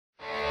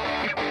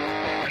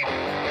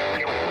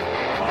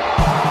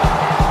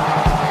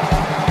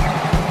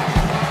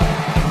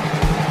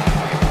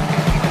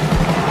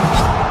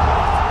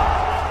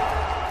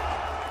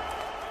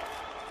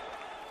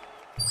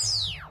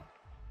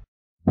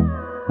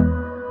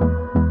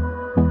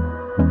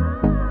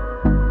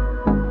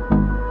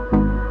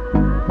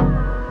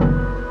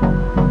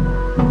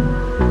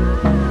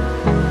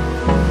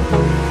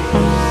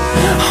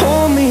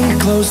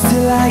close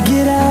till I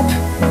get up.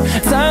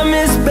 Time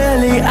is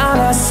barely on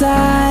our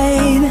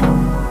side.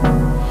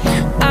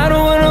 I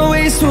don't wanna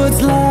waste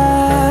what's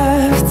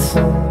left.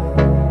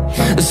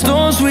 The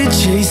storms we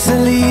chase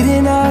are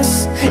leading us,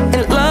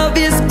 and love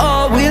is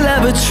all we'll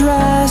ever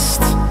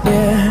trust.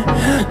 Yeah,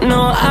 no,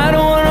 I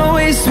don't wanna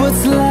waste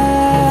what's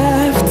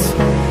left.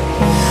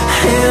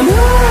 And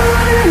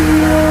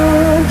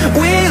on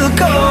we'll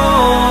go,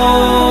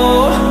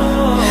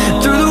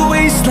 through the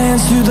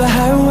wastelands, through the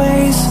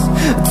highways,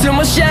 till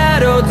my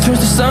shadow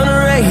turns to sun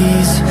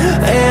rays.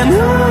 And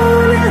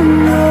on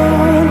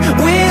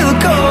we'll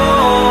go,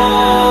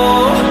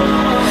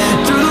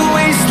 through the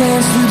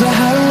wastelands, through the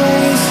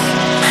highways,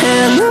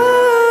 and on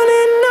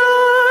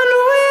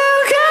we'll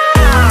go.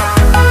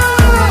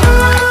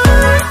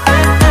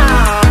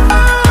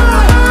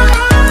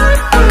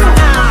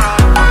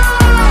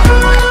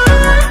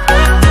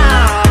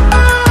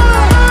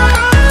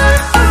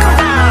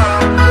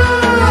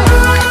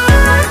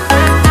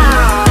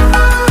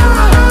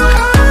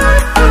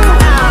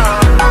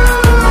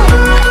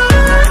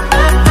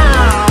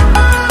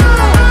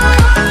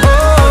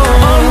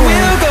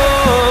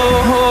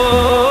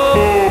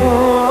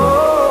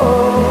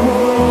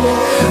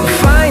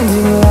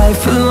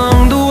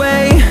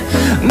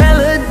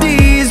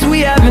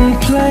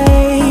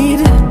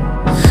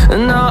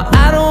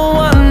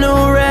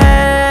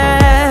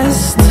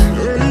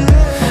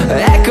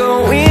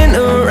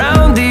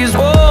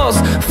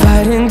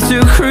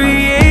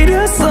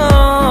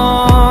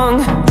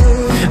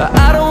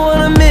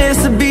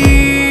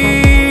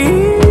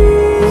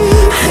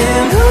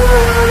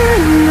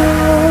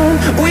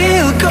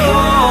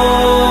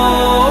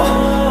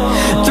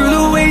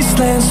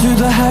 Through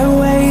the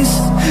highways,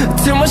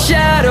 till my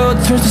shadow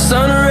turns to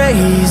sun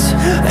rays.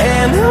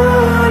 And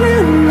on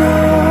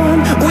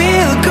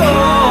we'll go,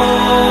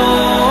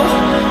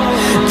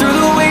 through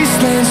the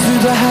wastelands,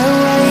 through the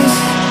highways,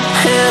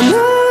 and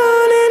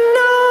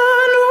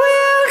on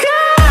we'll go.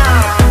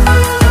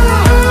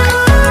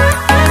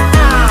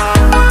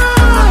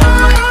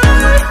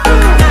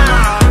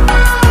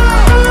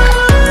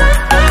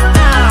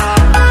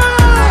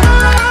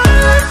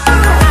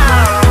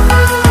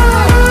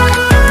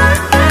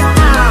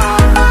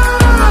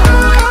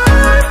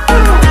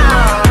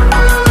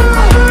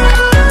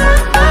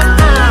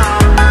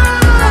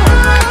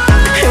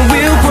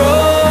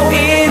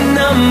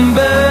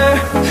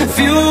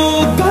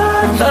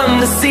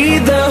 See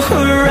the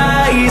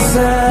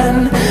horizon,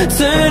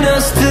 turn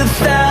us to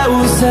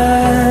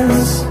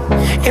thousands,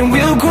 and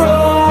we'll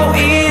grow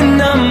in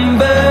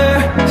number,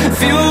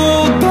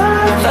 fueled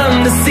by them.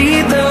 To see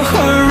the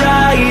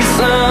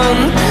horizon,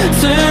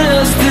 turn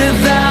us to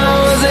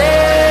thousands,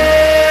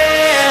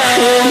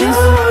 and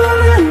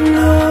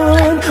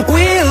on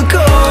we'll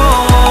go,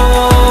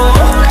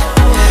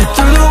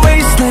 through the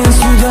wastelands,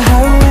 through the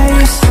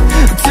highways,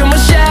 till my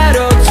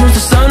shadow turns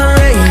to sun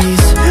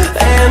rays.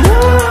 And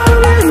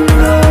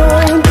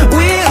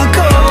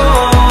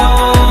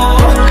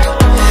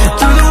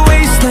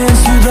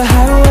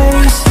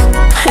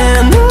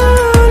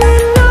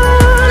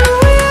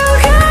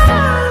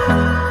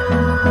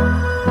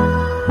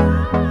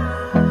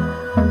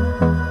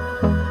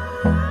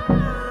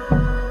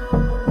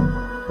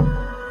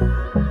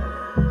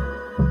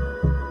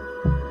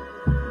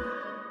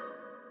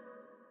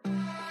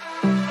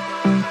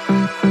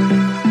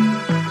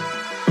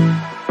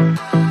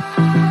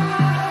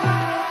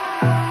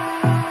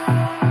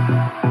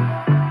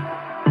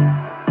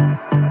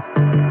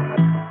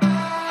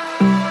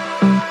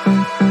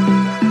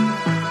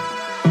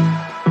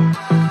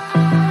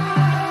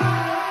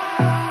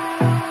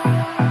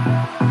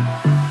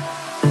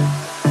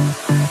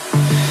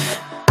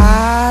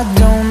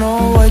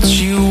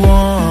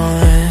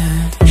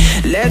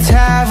let's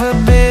have a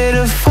bit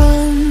of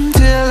fun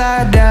till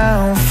I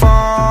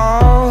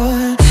downfall.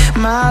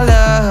 My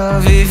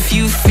love, if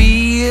you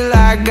feel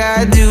like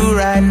I do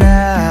right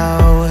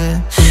now,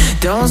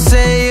 don't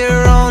say you're